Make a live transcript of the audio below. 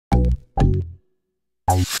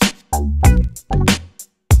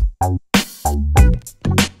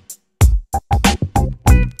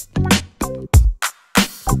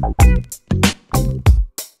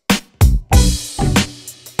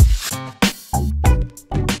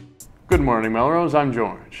Good morning, Melrose. I'm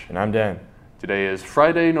George. And I'm Dan. Today is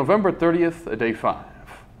Friday, November 30th, day 5.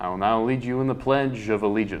 I will now lead you in the Pledge of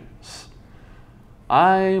Allegiance.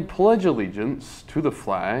 I pledge allegiance to the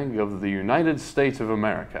flag of the United States of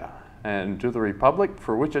America and to the republic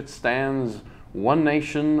for which it stands, one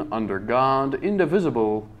nation, under God,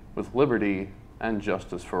 indivisible, with liberty and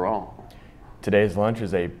justice for all. Today's lunch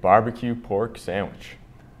is a barbecue pork sandwich.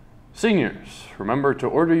 Seniors, remember to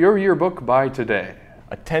order your yearbook by today.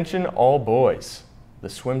 Attention all boys. The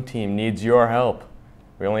swim team needs your help.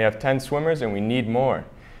 We only have 10 swimmers and we need more.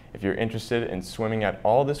 If you're interested in swimming at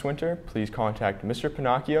all this winter, please contact Mr.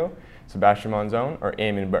 Pinocchio, Sebastian Monzon, or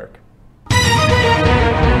Eamon Burke.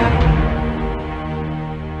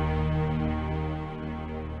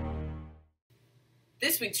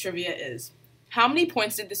 This week's trivia is, how many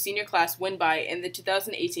points did the senior class win by in the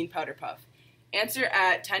 2018 Powder Puff? Answer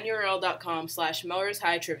at tinyurl.com/Melrose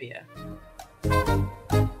High Trivia.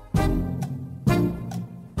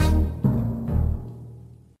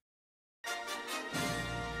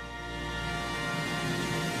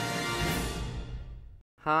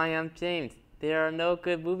 Hi, I'm James. There are no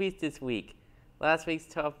good movies this week. Last week's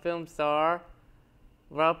top films are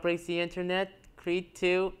Ralph Breaks the Internet, Creed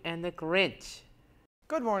 2, and The Grinch.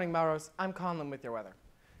 Good morning, Melrose. I'm Conlon with your weather.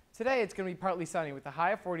 Today it's going to be partly sunny with a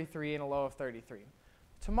high of 43 and a low of 33.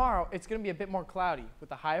 Tomorrow it's going to be a bit more cloudy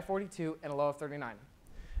with a high of 42 and a low of 39.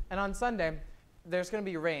 And on Sunday, there's going to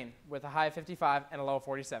be rain with a high of 55 and a low of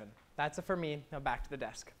 47. That's it for me. Now back to the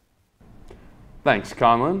desk. Thanks,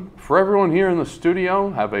 Conlon. For everyone here in the studio,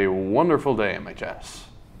 have a wonderful day, MHS.